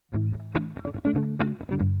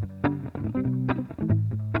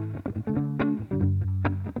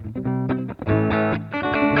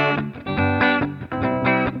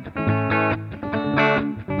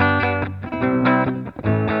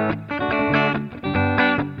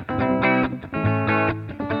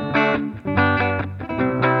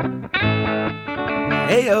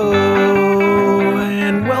Heyo,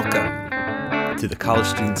 and welcome to the College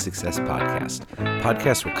Student Success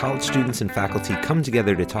Podcast where college students and faculty come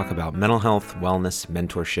together to talk about mental health, wellness,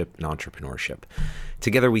 mentorship, and entrepreneurship.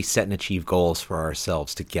 Together we set and achieve goals for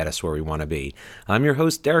ourselves to get us where we want to be. I'm your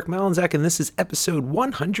host, Derek Malinzak, and this is episode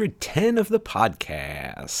 110 of the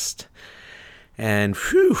podcast. And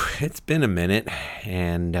whew, it's been a minute,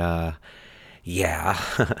 and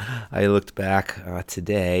I looked back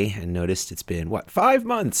today and noticed it's been, 5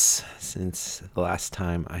 months since the last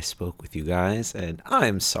time I spoke with you guys, and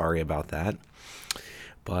I'm sorry about that.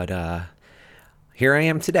 But here I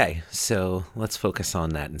am today, so let's focus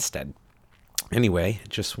on that instead. Anyway,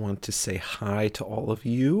 just want to say hi to all of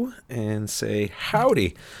you and say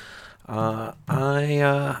howdy.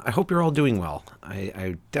 I hope you're all doing well.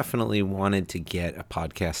 I definitely wanted to get a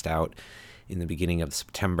podcast out in the beginning of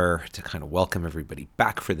September to kind of welcome everybody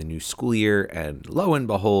back for the new school year. And lo and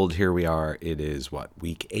behold, here we are. It is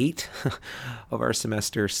week 8 of our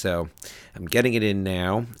semester. So I'm getting it in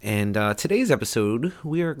now. And today's episode,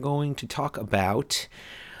 we are going to talk about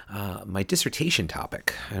my dissertation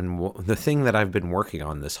topic and the thing that I've been working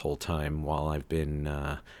on this whole time while I've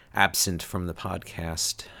been absent from the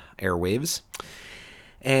podcast airwaves.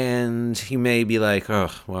 And you may be like,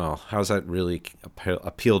 oh, well, how's that really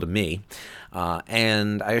appeal to me?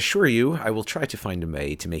 And I assure you, I will try to find a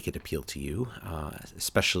way to make it appeal to you,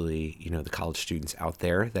 especially, the college students out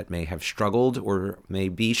there that may have struggled or may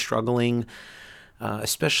be struggling,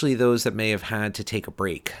 especially those that may have had to take a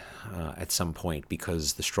break at some point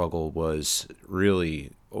because the struggle was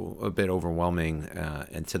really a bit overwhelming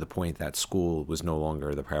and to the point that school was no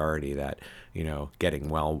longer the priority that, getting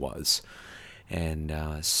well was. And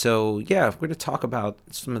we're going to talk about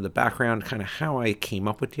some of the background, kind of how I came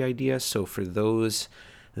up with the idea. So for those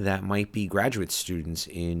that might be graduate students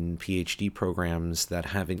in PhD programs that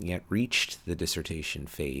haven't yet reached the dissertation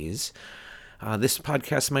phase, this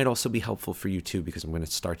podcast might also be helpful for you too, because I'm going to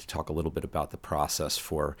start to talk a little bit about the process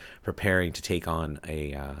for preparing to take on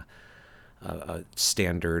a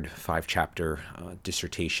standard 5-chapter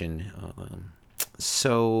dissertation.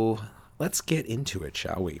 So let's get into it,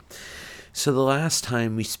 shall we? So the last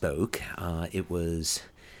time we spoke, it was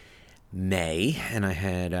May, and I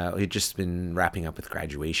had just been wrapping up with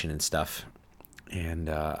graduation and stuff, and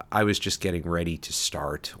I was just getting ready to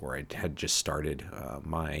start, or I had just started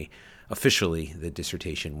the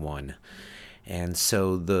dissertation 1. And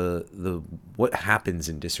so the what happens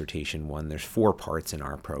in dissertation 1, there's 4 parts in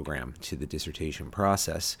our program to the dissertation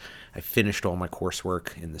process. I finished all my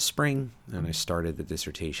coursework in the spring, and I started the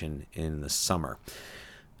dissertation in the summer.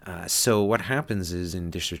 So what happens is in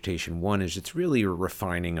dissertation 1 is it's really a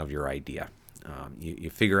refining of your idea. You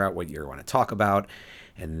figure out what you want to talk about,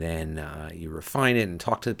 and then you refine it and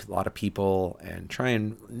talk to a lot of people and try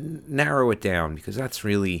and narrow it down, because that's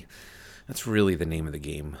really the name of the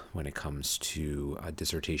game when it comes to a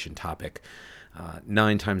dissertation topic.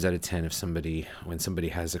 9 times out of 10, when somebody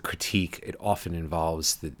has a critique, it often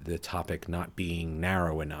involves the topic not being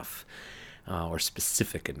narrow enough. Or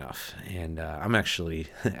specific enough. And I'm actually,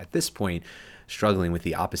 at this point, struggling with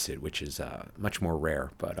the opposite, which is much more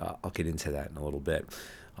rare, but I'll get into that in a little bit.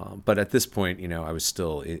 But at this point, I was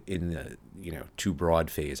still in the, too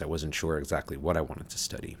broad phase. I wasn't sure exactly what I wanted to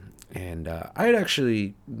study. And I had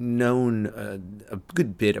actually known a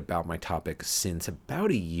good bit about my topic since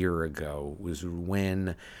about a year ago was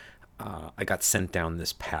when I got sent down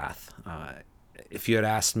this path. If you had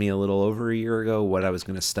asked me a little over a year ago what I was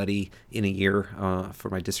going to study in a year for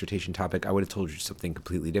my dissertation topic, I would have told you something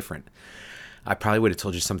completely different. I probably would have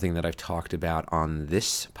told you something that I've talked about on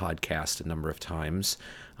this podcast a number of times,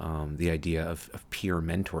 the idea of peer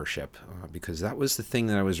mentorship, because that was the thing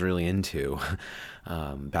that I was really into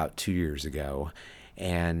about 2 years ago.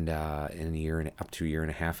 And up to a year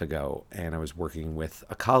and a half ago, and I was working with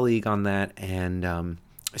a colleague on that, and I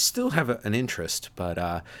still have an interest,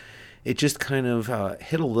 but it just kind of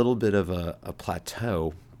hit a little bit of a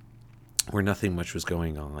plateau where nothing much was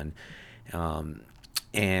going on.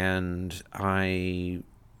 And I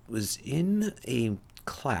was in a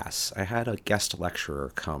class. I had a guest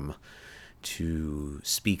lecturer come to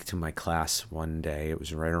speak to my class one day. It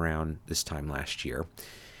was right around this time last year.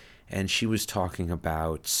 And she was talking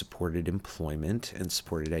about supported employment and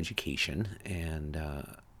supported education. And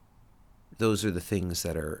those are the things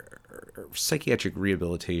that are psychiatric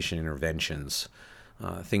rehabilitation interventions,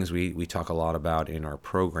 things we talk a lot about in our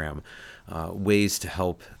program, ways to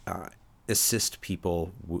help assist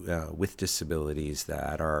people with disabilities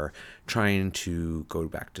that are trying to go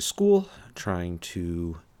back to school, trying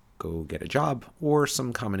to go get a job, or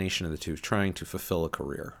some combination of the two, trying to fulfill a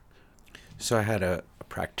career. So I had a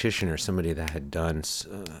practitioner, somebody that had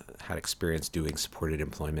had experience doing supported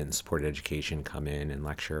employment and supported education, come in and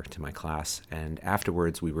lecture to my class. And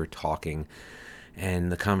afterwards, we were talking,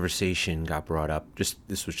 and the conversation got brought up.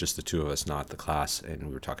 This was just the two of us, not the class. And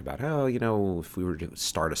we were talking about, if we were to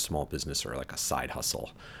start a small business or like a side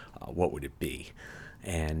hustle, what would it be?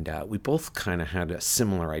 And we both kind of had a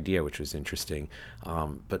similar idea, which was interesting.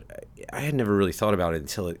 But I had never really thought about it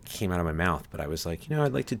until it came out of my mouth. But I was like,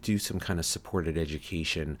 I'd like to do some kind of supported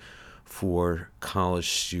education for college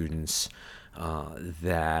students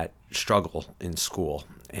that struggle in school,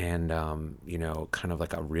 and kind of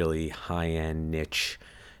like a really high-end niche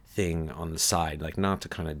thing on the side, like not to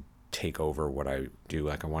kind of take over what I do.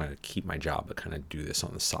 Like I want to keep my job, but kind of do this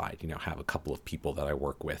on the side, have a couple of people that I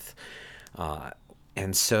work with.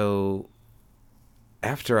 And so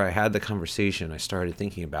after I had the conversation, I started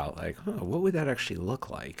thinking about like, what would that actually look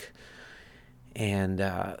like? And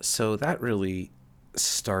so that really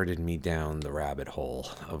started me down the rabbit hole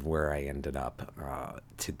of where I ended up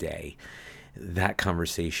today. That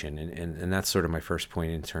conversation, and that's sort of my first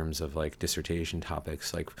point in terms of like dissertation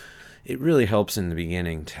topics. Like, it really helps in the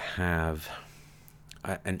beginning to have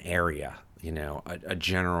an area, a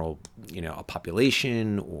general, a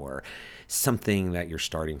population or something that you're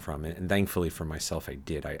starting from. And thankfully for myself, I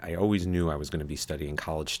did. I always knew I was going to be studying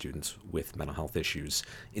college students with mental health issues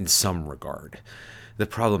in some regard. The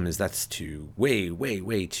problem is that's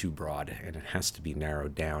way too broad, and it has to be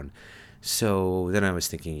narrowed down. So then I was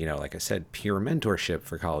thinking, like I said, peer mentorship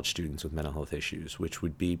for college students with mental health issues, which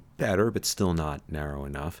would be better, but still not narrow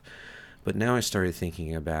enough. But now I started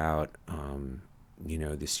thinking about,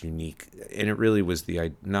 this unique, and it really was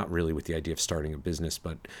not really with the idea of starting a business,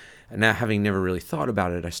 but now having never really thought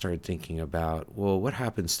about it, I started thinking about, well, what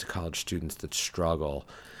happens to college students that struggle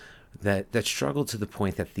to the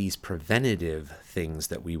point that these preventative things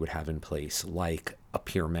that we would have in place, like a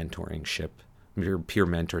peer mentorship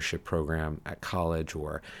program at college,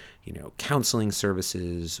 or, counseling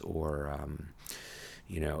services, or,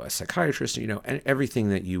 a psychiatrist, and everything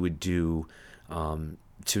that you would do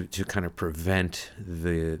to kind of prevent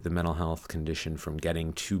the mental health condition from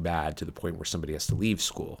getting too bad to the point where somebody has to leave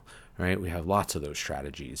school, right? We have lots of those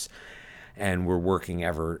strategies. And we're working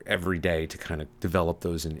every day to kind of develop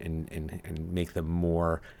those and make them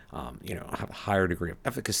more, have a higher degree of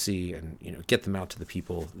efficacy, and, get them out to the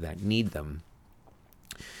people that need them.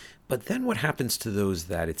 But then what happens to those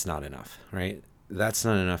that it's not enough, right? That's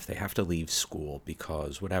not enough. They have to leave school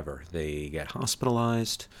because whatever, they get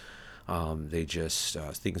hospitalized. They just,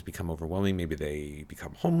 things become overwhelming. Maybe they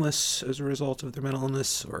become homeless as a result of their mental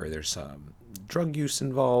illness, or there's drug use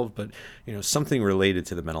involved, but, something related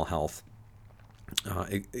to the mental health.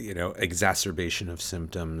 Exacerbation of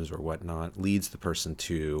symptoms or whatnot leads the person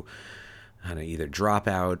to kind of either drop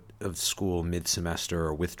out of school mid-semester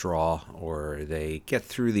or withdraw, or they get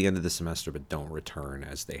through the end of the semester but don't return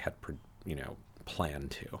as they had,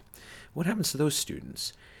 planned to. What happens to those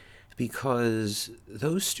students? Because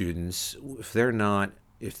those students,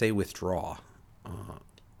 if they withdraw,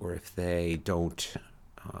 or if they don't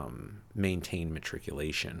maintain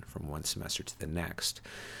matriculation from one semester to the next,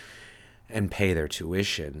 and pay their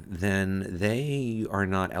tuition, then they are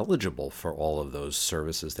not eligible for all of those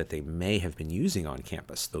services that they may have been using on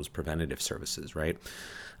campus, those preventative services, right?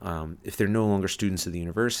 If they're no longer students of the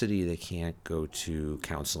university, they can't go to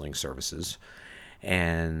counseling services.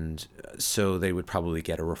 And so they would probably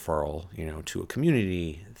get a referral, to a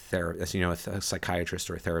community therapist, a psychiatrist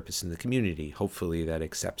or a therapist in the community, hopefully that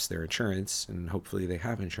accepts their insurance, and hopefully they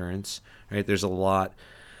have insurance, right? There's a lot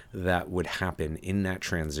that would happen in that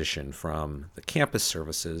transition from the campus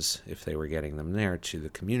services, if they were getting them there, to the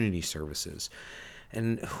community services.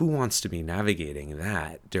 And who wants to be navigating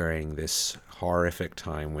that during this horrific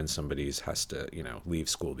time when somebody has to, leave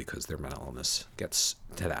school because their mental illness gets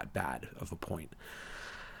to that bad of a point?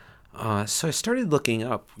 So I started looking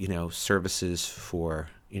up, services for,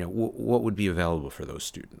 what would be available for those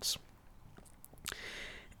students.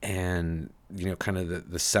 And, kind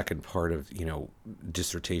of the second part of,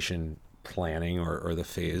 dissertation planning or the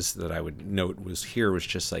phase that I would note was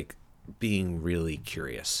just like being really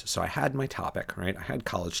curious. So I had my topic, right? I had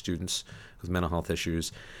college students with mental health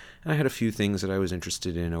issues, and I had a few things that I was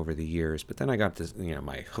interested in over the years, but then I got this,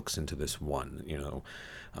 my hooks into this one,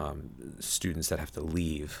 students that have to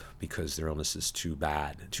leave because their illness is too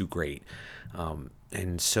bad, too great.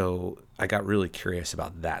 And so I got really curious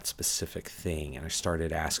about that specific thing, and I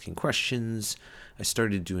started asking questions. I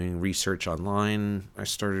started doing research online. I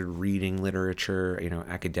started reading literature,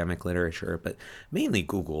 academic literature, but mainly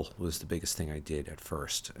Google was the biggest thing I did at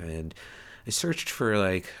first. And I searched for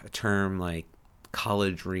like a term like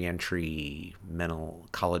college reentry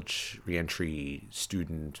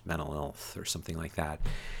student mental health or something like that.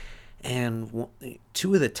 And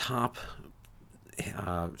two of the top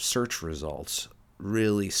search results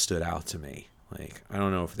really stood out to me. Like, I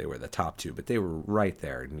don't know if they were the top two, but they were right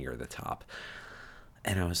there near the top.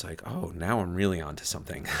 And I was like, oh, now I'm really onto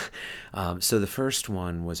something. So the first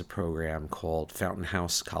one was a program called Fountain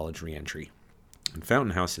House College Reentry. And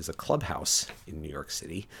Fountain House is a clubhouse in New York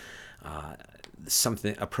City.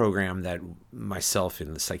 A program that myself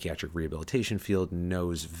in the psychiatric rehabilitation field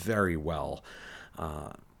knows very well.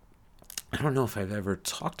 I don't know if I've ever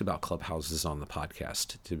talked about clubhouses on the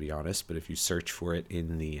podcast, to be honest, but if you search for it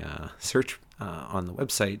in the search on the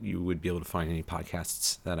website, you would be able to find any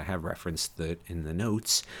podcasts that I have referenced in the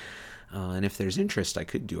notes. And if there's interest, I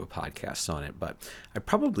could do a podcast on it, but I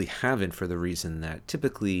probably haven't, for the reason that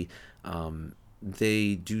typically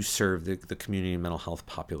they do serve the community mental health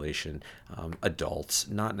population, adults,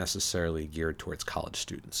 not necessarily geared towards college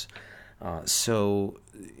students. So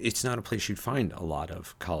it's not a place you'd find a lot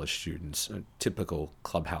of college students. Typical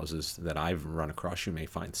clubhouses that I've run across, you may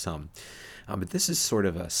find some. But this is sort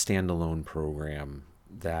of a standalone program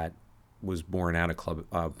that was born out of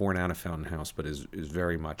Fountain House, but is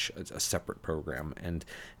very much a separate program. And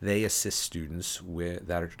they assist students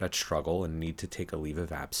that struggle and need to take a leave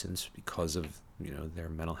of absence because of their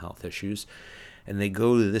mental health issues. And they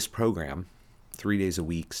go to this program 3 days a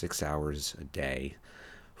week, 6 hours a day,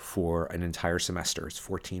 for an entire semester. It's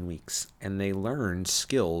 14 weeks. And they learn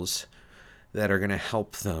skills that are going to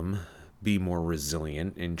help them be more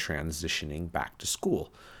resilient in transitioning back to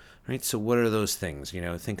school. Right? So what are those things?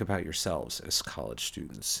 Think about yourselves as college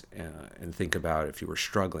students and think about, if you were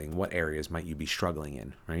struggling, what areas might you be struggling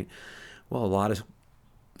in, right? Well, a lot of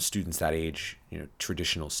students that age,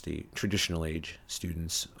 traditional age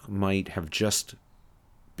students might have just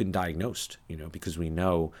been diagnosed, because we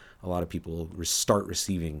know a lot of people start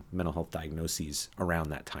receiving mental health diagnoses around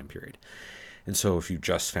that time period. And so if you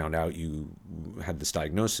just found out you had this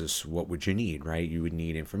diagnosis, what would you need, right? You would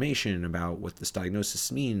need information about what this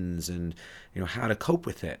diagnosis means and, how to cope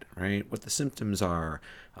with it, right? What the symptoms are,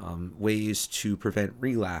 ways to prevent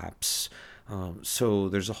relapse. So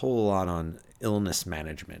there's a whole lot on illness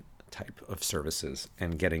management type of services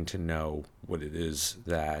and getting to know what it is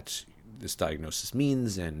that this diagnosis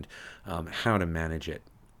means and how to manage it.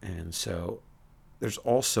 And so there's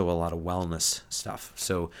also a lot of wellness stuff.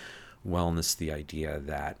 So wellness, the idea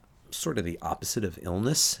that sort of the opposite of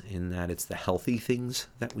illness, in that it's the healthy things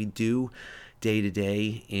that we do day to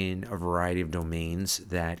day in a variety of domains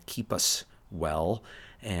that keep us well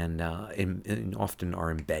and often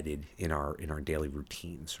are embedded in our daily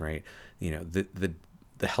routines, right?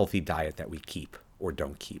 The healthy diet that we keep or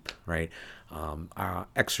don't keep, right? Our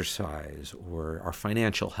exercise or our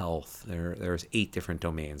financial health. There's 8 different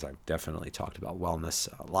domains. I've definitely talked about wellness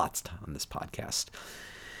lots on this podcast.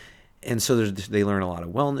 And so they learn a lot of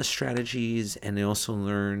wellness strategies, and they also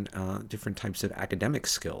learn different types of academic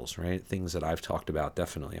skills, right? Things that I've talked about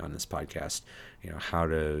definitely on this podcast, how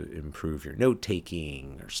to improve your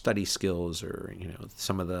note-taking or study skills, or,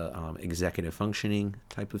 some of the executive functioning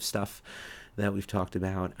type of stuff that we've talked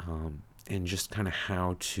about, and just kind of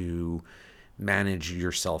how to manage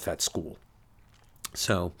yourself at school.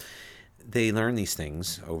 So they learn these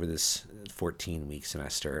things over this 14-week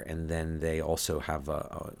semester, and then they also have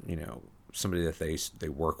somebody that they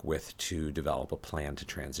work with to develop a plan to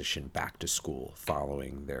transition back to school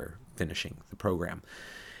following their finishing the program.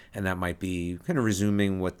 And that might be kind of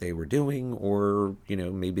resuming what they were doing, or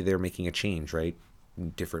maybe they're making a change, right?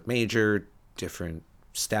 Different major, different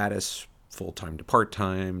status, full-time to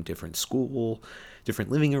part-time, different school,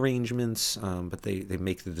 different living arrangements, but they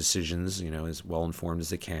make the decisions, as well-informed as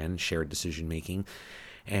they can, shared decision-making,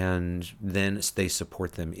 and then they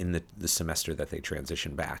support them in the semester that they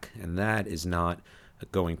transition back. And that is not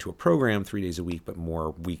going to a program 3 days a week, but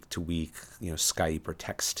more week-to-week, Skype or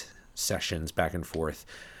text sessions back and forth,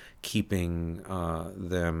 keeping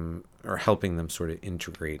them or helping them sort of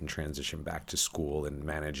integrate and transition back to school and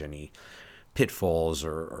manage any pitfalls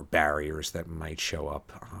or barriers that might show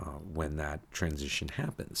up when that transition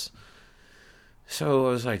happens. So I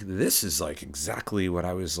was like, this is like exactly what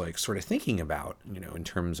I was like sort of thinking about, in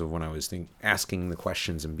terms of when I was asking the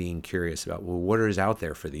questions and being curious about, well, what is out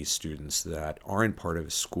there for these students that aren't part of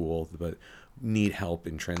a school but need help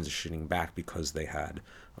in transitioning back because they had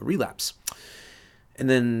a relapse. And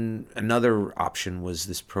then another option was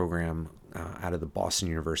this program out of the Boston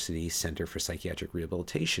University Center for Psychiatric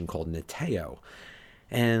Rehabilitation called Nateo.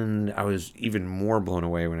 And I was even more blown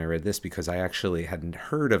away when I read this because I actually hadn't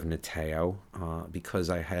heard of Nateo because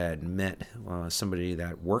I had met somebody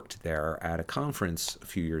that worked there at a conference a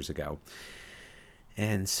few years ago.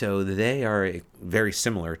 And so they are very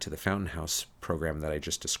similar to the Fountain House program that I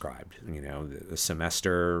just described. You know, a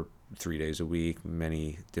semester, 3 days a week,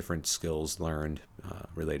 many different skills learned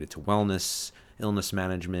related to wellness, illness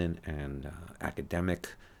management, and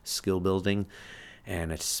academic skill building,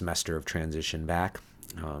 and a semester of transition back.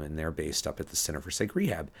 And they're based up at the Center for Psych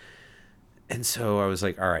Rehab. And so I was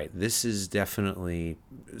like, all right, this is definitely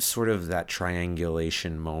sort of that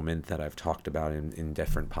triangulation moment that I've talked about in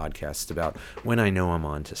different podcasts about when I know I'm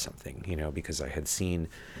onto something, you know, because I had seen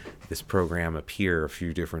this program appear a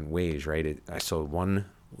few different ways, right? I saw one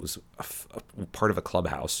was a part of a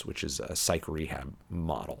clubhouse, which is a psych rehab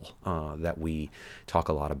model that we talk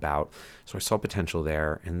a lot about. So I saw potential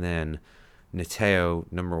there. And then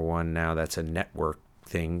Nateo, number one, now that's a network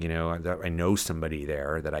thing, you know, I know somebody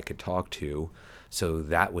there that I could talk to, so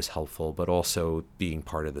that was helpful. But also being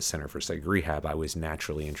part of the Center for Psych Rehab, I was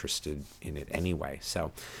naturally interested in it anyway.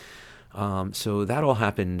 So that all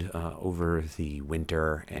happened over the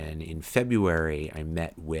winter, and in February I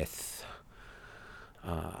met with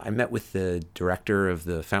the director of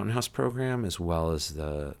the Fountain House program, as well as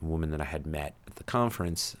the woman that I had met at the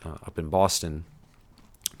conference up in Boston,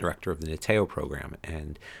 director of the Nateo program,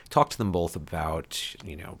 and talked to them both about,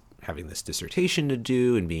 you know, having this dissertation to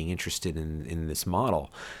do and being interested in this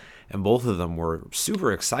model. And both of them were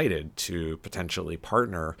super excited to potentially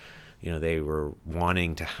partner. You know, they were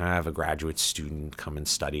wanting to have a graduate student come and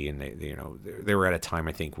study, and they were at a time,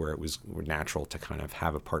 I think, where it was natural to kind of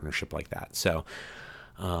have a partnership like that. So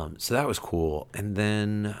that was cool. And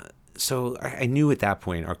then so I knew at that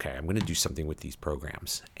point, okay, I'm going to do something with these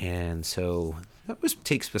programs. And so that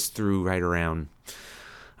takes us through right around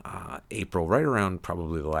April, right around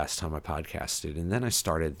probably the last time I podcasted. And then I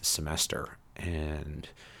started the semester. And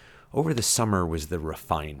over the summer was the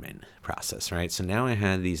refinement process, right? So now I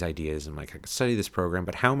had these ideas. I'm like, I could study this program,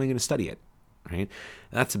 but how am I going to study it, right? And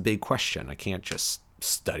that's a big question. I can't just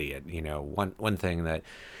study it. You know, one thing that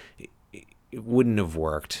it wouldn't have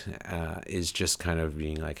worked is just kind of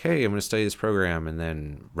being like, hey, I'm going to study this program and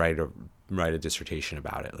then write a dissertation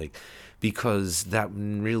about it, like, because that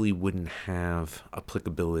really wouldn't have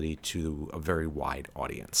applicability to a very wide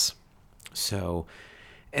audience. So,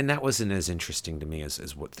 and that wasn't as interesting to me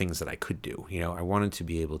as what things that I could do. You know, I wanted to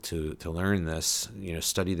be able to learn this, you know,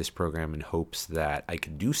 study this program in hopes that I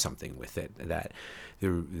could do something with it, that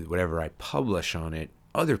whatever I publish on it,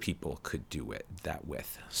 other people could do that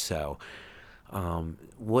with. So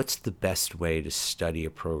what's the best way to study a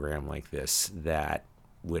program like this that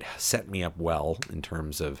would set me up well in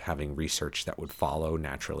terms of having research that would follow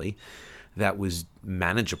naturally, that was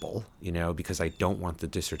manageable, you know, because I don't want the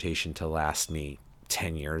dissertation to last me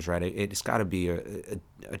 10 years, right? It's got to be a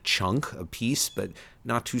chunk, a piece, but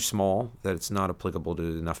not too small that it's not applicable to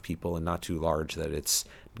enough people, and not too large that it's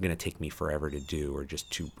going to take me forever to do, or just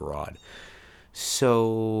too broad.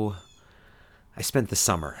 So I spent the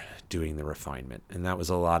summer doing the refinement, and that was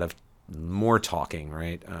a lot of more talking,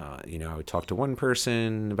 right? You know, I would talk to one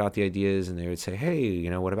person about the ideas, and they would say, hey, you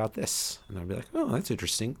know, what about this? And I'd be like, oh, that's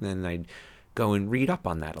interesting. Then I'd go and read up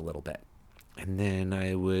on that a little bit. And then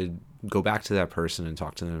I would go back to that person and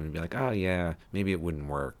talk to them and be like, oh, yeah, maybe it wouldn't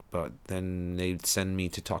work. But then they'd send me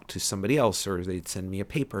to talk to somebody else, or they'd send me a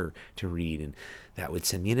paper to read, and that would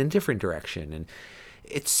send me in a different direction. And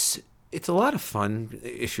it's a lot of fun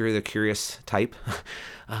if you're the curious type.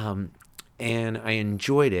 And I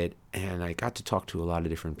enjoyed it, and I got to talk to a lot of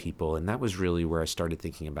different people, and that was really where I started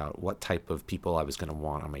thinking about what type of people I was going to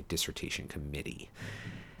want on my dissertation committee.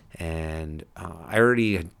 And I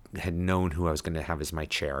already had known who I was going to have as my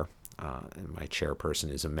chair. And my chairperson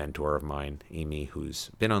is a mentor of mine, Amy, who's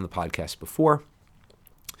been on the podcast before.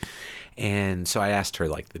 And so I asked her,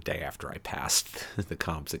 like, the day after I passed the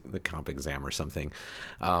comp exam or something,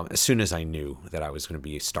 as soon as I knew that I was going to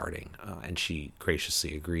be starting, and she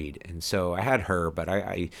graciously agreed. And so I had her, but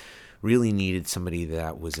I really needed somebody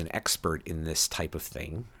that was an expert in this type of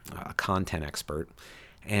thing, a content expert.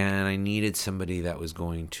 And I needed somebody that was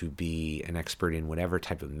going to be an expert in whatever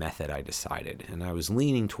type of method I decided. And I was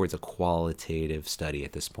leaning towards a qualitative study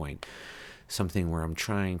at this point, something where I'm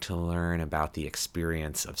trying to learn about the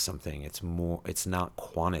experience of something. It's not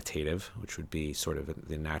quantitative, which would be sort of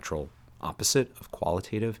the natural opposite of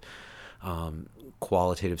qualitative.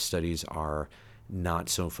 Qualitative studies are not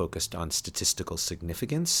so focused on statistical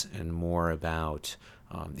significance and more about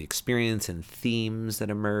the experience and themes that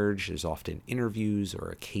emerge. There's often interviews, or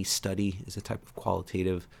a case study is a type of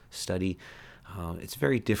qualitative study. It's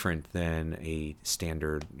very different than a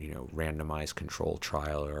standard, randomized control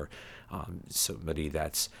trial or somebody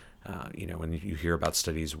that's, when you hear about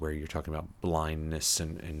studies where you're talking about blindness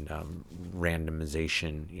and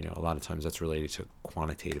randomization, a lot of times that's related to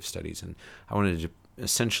quantitative studies. And I wanted to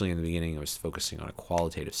essentially in the beginning, I was focusing on a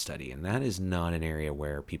qualitative study, and that is not an area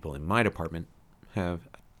where people in my department have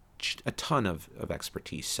a ton of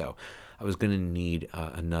expertise. So I was going to need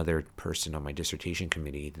another person on my dissertation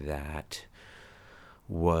committee that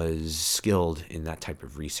was skilled in that type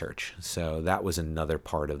of research. So that was another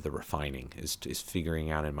part of the refining is figuring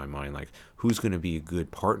out in my mind, like, who's going to be a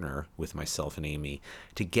good partner with myself and Amy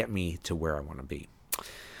to get me to where I want to be.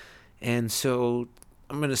 And so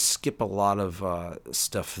I'm going to skip a lot of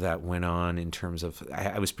stuff that went on in terms of,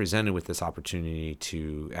 I was presented with this opportunity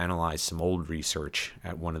to analyze some old research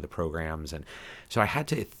at one of the programs. And so I had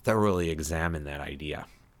to thoroughly examine that idea.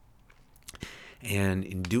 And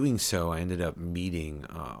in doing so, I ended up meeting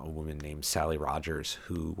a woman named Sally Rogers,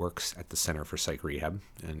 who works at the Center for Psych Rehab,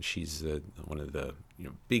 and she's one of the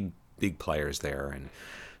big players there, and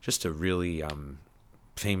just a really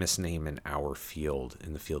famous name in our field,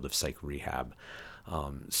 in the field of psych rehab.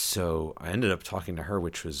 So I ended up talking to her,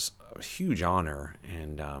 which was a huge honor,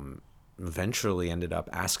 and eventually ended up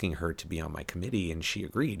asking her to be on my committee, and she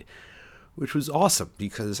agreed, which was awesome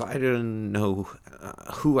because I didn't know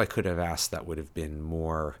who I could have asked that would have been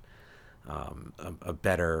more a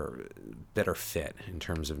better fit in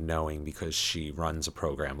terms of knowing, because she runs a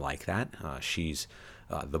program like that. She's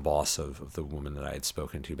the boss of the woman that I had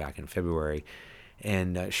spoken to back in February,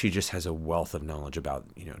 and she just has a wealth of knowledge about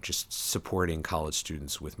just supporting college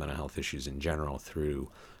students with mental health issues in general through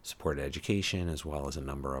supported education as well as a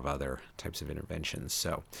number of other types of interventions.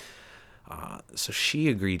 So she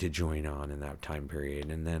agreed to join on in that time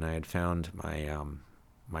period, and then I had found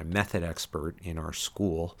my method expert in our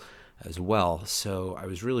school as well. So I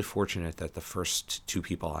was really fortunate that the first two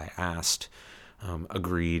people I asked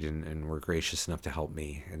agreed and were gracious enough to help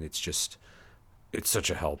me. And it's such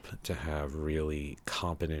a help to have really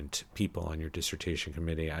competent people on your dissertation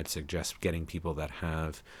committee. I'd suggest getting people that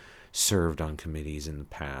have served on committees in the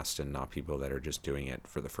past and not people that are just doing it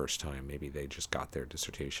for the first time. Maybe they just got their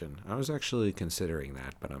dissertation. I was actually considering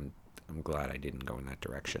that, but I'm glad I didn't go in that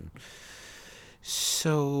direction.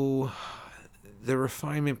 So the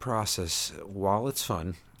refinement process, while it's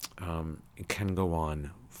fun, it can go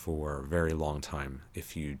on for a very long time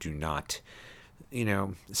if you do not,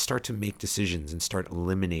 start to make decisions and start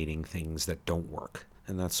eliminating things that don't work.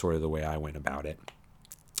 And that's sort of the way I went about it,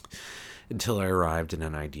 until I arrived at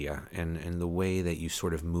an idea. And the way that you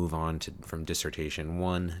sort of move on from dissertation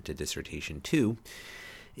 1 to dissertation 2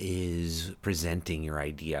 is presenting your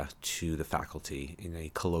idea to the faculty in a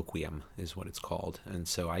colloquium, is what it's called. And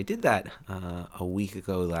so I did that a week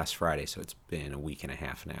ago last Friday, so it's been a week and a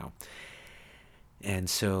half now. And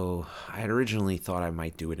so I had originally thought I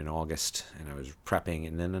might do it in August, and I was prepping,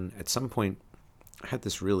 and then at some point I had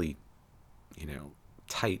this really,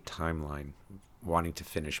 tight timeline, wanting to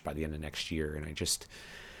finish by the end of next year. And I just,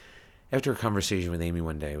 after a conversation with Amy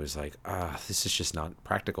one day, I was like, this is just not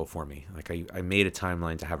practical for me. Like I made a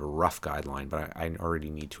timeline to have a rough guideline, but I already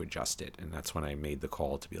need to adjust it. And that's when I made the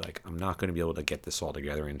call to be like, I'm not going to be able to get this all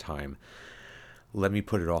together in time. Let me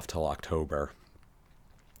put it off till October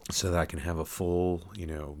so that I can have a full,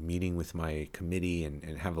 meeting with my committee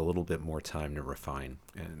and have a little bit more time to refine.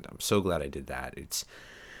 And I'm so glad I did that. It's,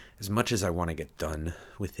 as much as I want to get done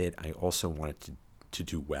with it, I also want it to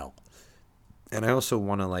do well. And I also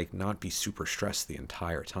want to not be super stressed the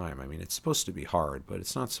entire time. I mean, it's supposed to be hard, but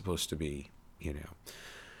it's not supposed to be,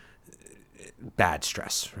 bad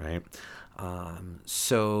stress, right?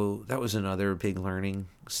 So that was another big learning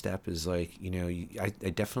step, is I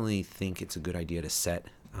definitely think it's a good idea to set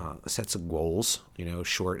some goals,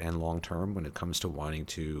 short and long term, when it comes to wanting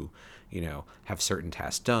to, have certain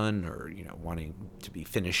tasks done or, wanting to be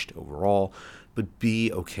finished overall, but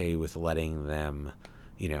be okay with letting them,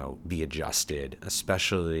 be adjusted,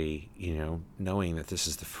 especially, knowing that this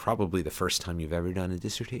is probably the first time you've ever done a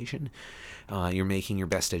dissertation. You're making your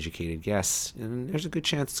best educated guess, and there's a good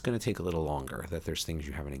chance it's going to take a little longer, that there's things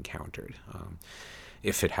you haven't encountered.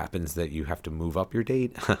 If it happens that you have to move up your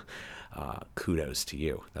date, kudos to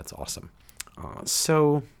you. That's awesome.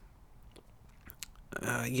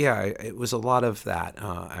 It was a lot of that.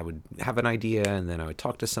 I would have an idea, and then I would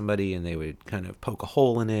talk to somebody, and they would kind of poke a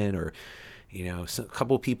hole in it, or a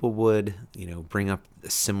couple people would, bring up a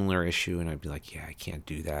similar issue, and I'd be like, yeah, I can't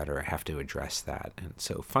do that, or I have to address that. And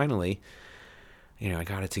so finally, I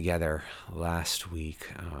got it together last week,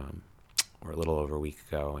 or a little over a week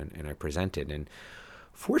ago, and I presented. And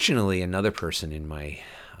fortunately, another person in my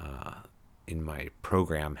in my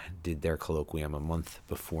program did their colloquium a month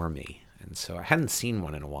before me. And so I hadn't seen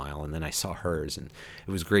one in a while, and then I saw hers, and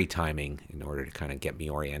it was great timing in order to kind of get me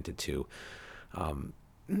oriented to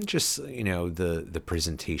just, the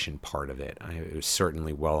presentation part of it. I was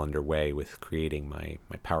certainly well underway with creating my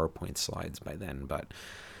PowerPoint slides by then, but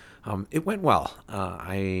it went well.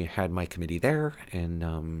 I had my committee there,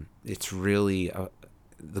 and it's really,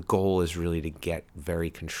 the goal is really to get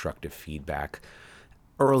very constructive feedback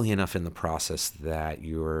early enough in the process that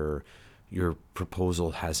your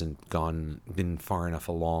proposal hasn't been far enough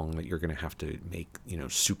along that you're going to have to make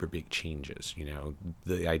super big changes.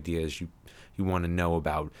 The idea is you want to know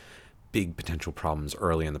about big potential problems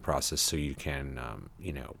early in the process so you can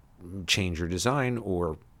change your design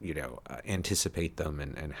or anticipate them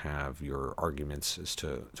and have your arguments as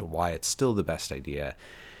to why it's still the best idea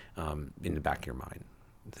in the back of your mind.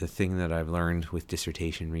 The thing that I've learned with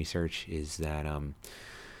dissertation research is that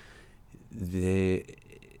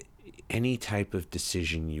any type of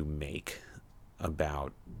decision you make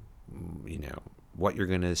about what you're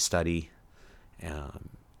going to study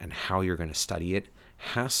and how you're going to study it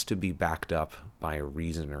has to be backed up by a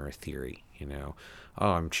reason or a theory.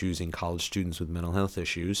 I'm choosing college students with mental health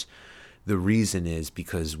issues. The reason is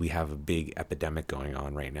because we have a big epidemic going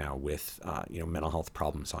on right now with mental health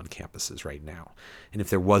problems on campuses right now. And if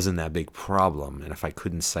there wasn't that big problem, and if I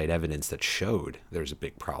couldn't cite evidence that showed there's a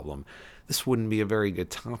big problem, this wouldn't be a very good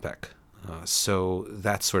topic. So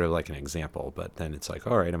that's sort of like an example, but then it's like,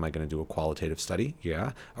 all right, am I going to do a qualitative study?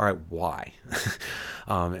 Yeah. All right, why?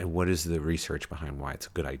 And what is the research behind why it's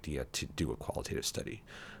a good idea to do a qualitative study?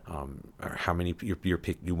 Or how many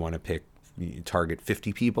you want to pick? You target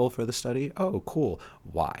 50 people for the study? Oh, cool.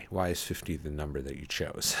 Why? Why is 50 the number that you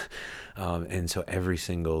chose? And so every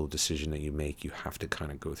single decision that you make, you have to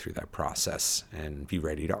kind of go through that process and be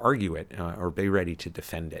ready to argue it or be ready to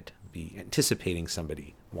defend it, be anticipating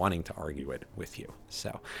somebody wanting to argue it with you.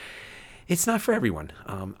 So it's not for everyone.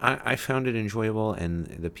 I found it enjoyable, and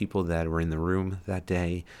the people that were in the room that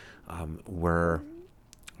day are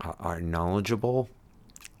knowledgeable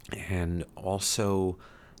and also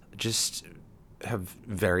just have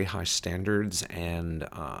very high standards, and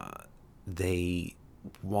they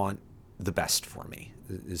want the best for me,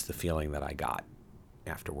 is the feeling that I got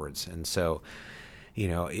afterwards. And so,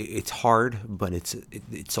 it's hard, but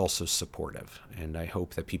it's also supportive. And I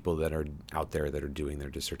hope that people that are out there that are doing their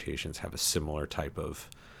dissertations have a similar type of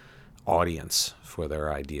audience for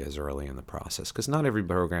their ideas early in the process, because not every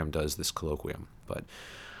program does this colloquium. But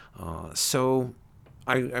so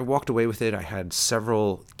I walked away with it. I had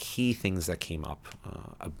several key things that came up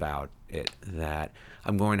about it that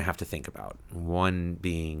I'm going to have to think about. One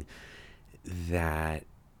being that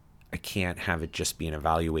I can't have it just be an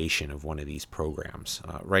evaluation of one of these programs.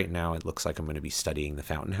 Right now, it looks like I'm going to be studying the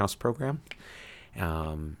Fountain House program.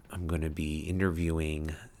 I'm going to be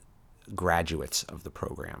interviewing graduates of the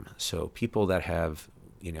program. So people that have,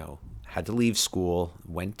 had to leave school,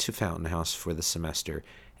 went to Fountain House for the semester,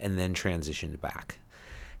 and then transitioned back.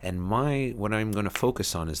 And what I'm going to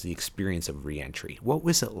focus on is the experience of reentry. What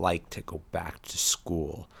was it like to go back to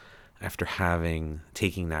school after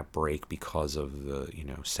taking that break because of the,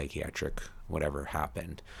 psychiatric whatever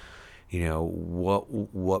happened?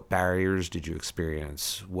 What barriers did you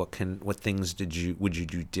experience? What things would you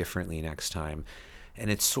do differently next time? And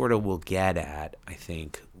it sort of will get at, I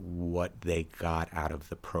think, what they got out of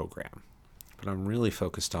the program. But I'm really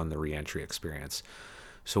focused on the reentry experience.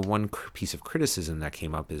 So one piece of criticism that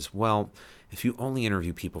came up is, well, if you only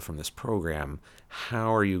interview people from this program,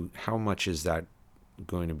 how much is that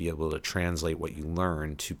going to be able to translate what you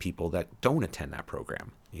learn to people that don't attend that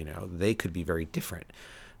program? They could be very different.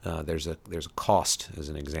 There's a cost, as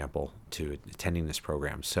an example, to attending this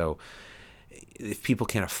program. So if people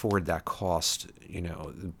can't afford that cost,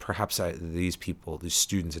 perhaps these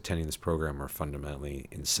students attending this program are fundamentally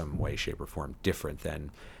in some way, shape, or form different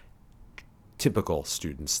than typical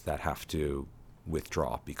students that have to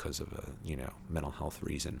withdraw because of a mental health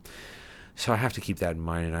reason. So I have to keep that in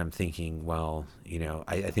mind, and I'm thinking, well,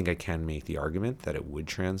 I think I can make the argument that it would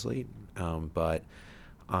translate, but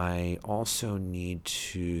I also need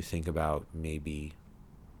to think about maybe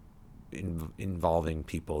involving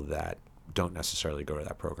people that don't necessarily go to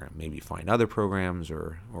that program, maybe find other programs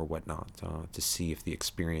or whatnot, to see if the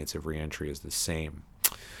experience of reentry is the same.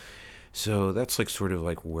 So that's sort of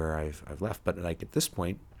where I've left. But at this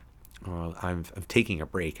point, I'm taking a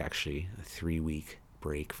break, actually, a 3-week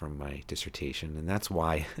break from my dissertation, and that's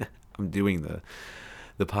why I'm doing the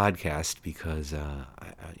podcast, because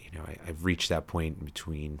I've reached that point in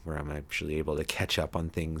between where I'm actually able to catch up on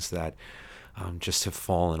things that just have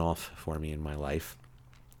fallen off for me in my life.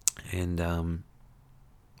 And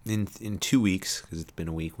in 2 weeks, because it's been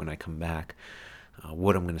a week when I come back,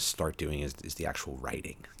 what I'm going to start doing is the actual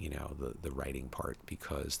writing, the writing part,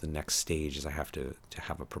 because the next stage is I have to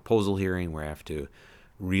have a proposal hearing where I have to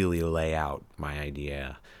really lay out my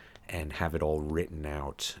idea and have it all written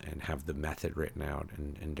out and have the method written out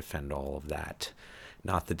and defend all of that.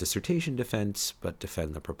 Not the dissertation defense, but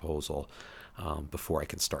defend the proposal before I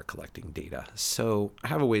can start collecting data. So I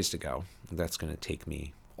have a ways to go. That's going to take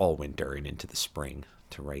me all winter and into the spring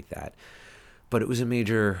to write that. But it was a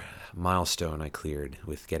major milestone I cleared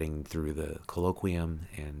with getting through the colloquium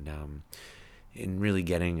and in really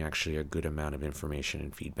getting actually a good amount of information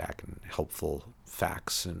and feedback and helpful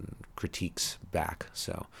facts and critiques back.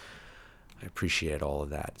 So I appreciate all of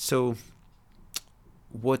that. So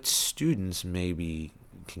what students maybe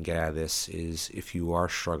can get out of this is, if you are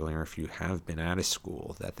struggling or if you have been out of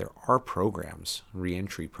school, that there are programs,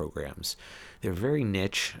 reentry programs. They're very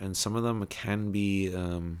niche, and some of them can be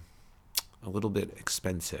a little bit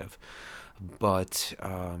expensive, but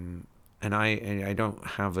and I don't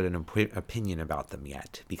have an opinion about them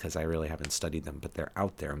yet because I really haven't studied them, but they're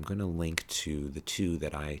out there. I'm going to link to the two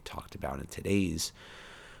that I talked about in today's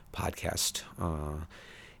podcast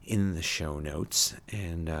in the show notes,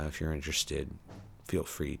 and if you're interested, feel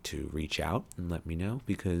free to reach out and let me know,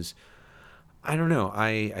 because I don't know,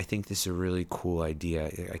 I think this is a really cool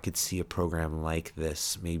idea. I could see a program like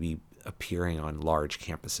this maybe appearing on large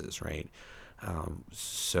campuses, right?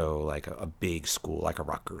 So like a big school like a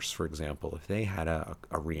Rutgers, for example, if they had a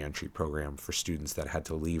reentry program for students that had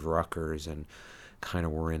to leave Rutgers and kind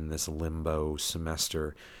of were in this limbo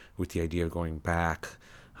semester with the idea of going back,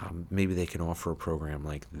 maybe they can offer a program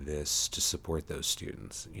like this to support those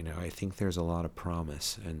students. I think there's a lot of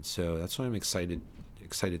promise, and so that's why I'm excited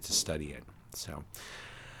to study it. So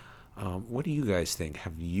what do you guys think?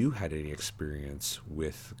 Have you had any experience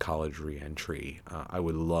with college reentry? I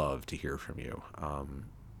would love to hear from you.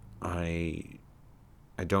 I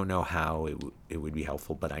don't know how it would be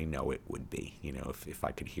helpful, but I know it would be. If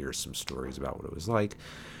I could hear some stories about what it was like.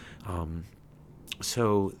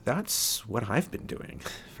 So that's what I've been doing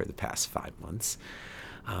for the past 5 months.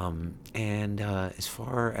 And as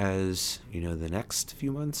far as the next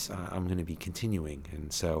few months, I'm going to be continuing,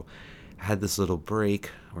 and so I had this little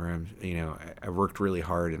break where I worked really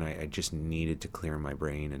hard, and I just needed to clear my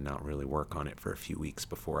brain and not really work on it for a few weeks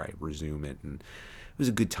before I resume it. And it was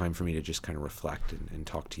a good time for me to just kind of reflect and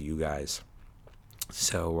talk to you guys.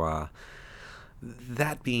 So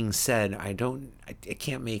that being said, I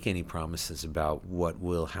can't make any promises about what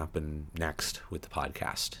will happen next with the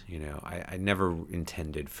podcast. I never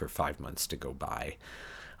intended for 5 months to go by.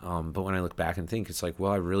 But when I look back and think, it's like,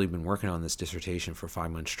 well, I've really been working on this dissertation for 5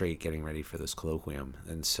 months straight, getting ready for this colloquium.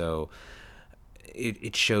 And so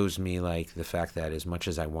it shows me like the fact that as much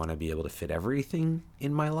as I want to be able to fit everything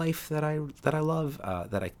in my life that I love,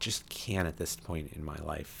 that I just can't at this point in my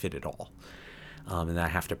life fit it all. And I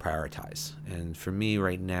have to prioritize. And for me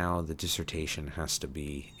right now, the dissertation has to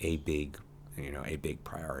be a big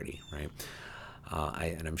priority, right?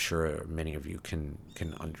 And I'm sure many of you can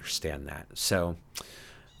understand that. So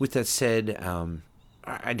with that said,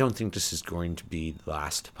 I don't think this is going to be the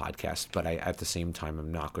last podcast, but at the same time,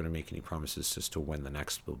 I'm not going to make any promises as to when the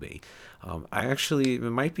next will be. It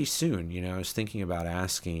might be soon. I was thinking about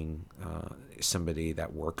asking somebody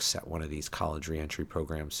that works at one of these college reentry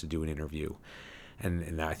programs to do an interview.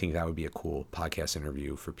 And I think that would be a cool podcast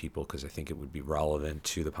interview for people, because I think it would be relevant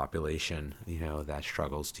to the population, that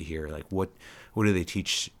struggles, to hear like what do they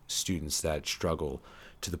teach students that struggle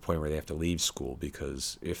to the point where they have to leave school,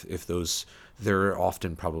 because if those, there are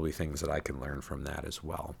often probably things that I can learn from that as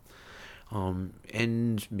well.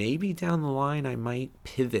 And maybe down the line I might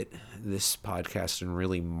pivot this podcast and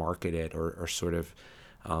really market it or sort of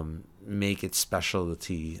make it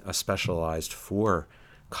specialized for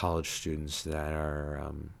college students that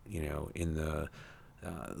are in the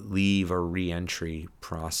leave or re-entry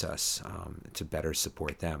process, to better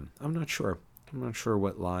support them. I'm not sure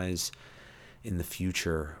what lies in the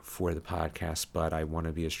future for the podcast, but I want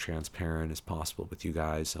to be as transparent as possible with you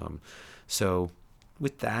guys. So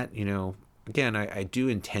with that, again, I do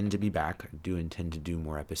intend to be back. I do intend to do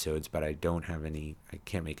more episodes, but I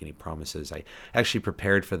can't make any promises. I actually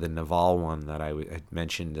prepared for the Naval one that I had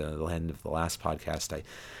mentioned at the end of the last podcast.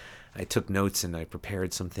 I took notes and I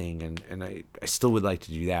prepared something, and I still would like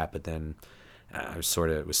to do that, but then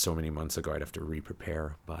it was so many months ago, I'd have to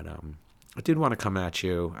re-prepare. But I did want to come at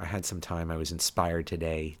you. I had some time. I was inspired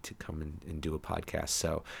today to come and do a podcast.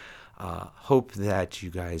 So hope that you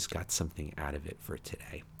guys got something out of it for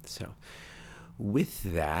today. So with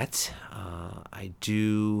that, I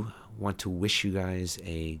do want to wish you guys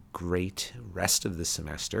a great rest of the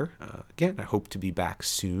semester. Again, I hope to be back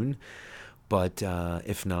soon, but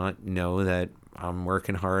if not, know that I'm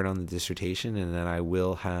working hard on the dissertation, and that I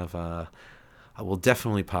will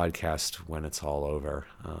definitely podcast when it's all over,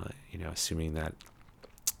 assuming that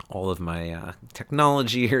all of my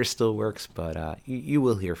technology here still works, but you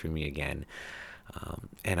will hear from me again.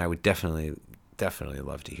 And I would definitely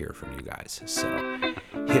love to hear from you guys. So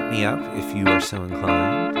hit me up if you are so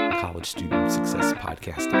inclined,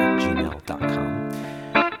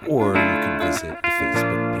 collegestudentsuccesspodcast@gmail.com, or you can visit the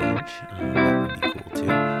Facebook page. That would be cool too.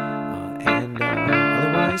 And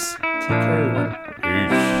otherwise, take care, everyone.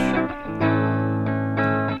 Peace.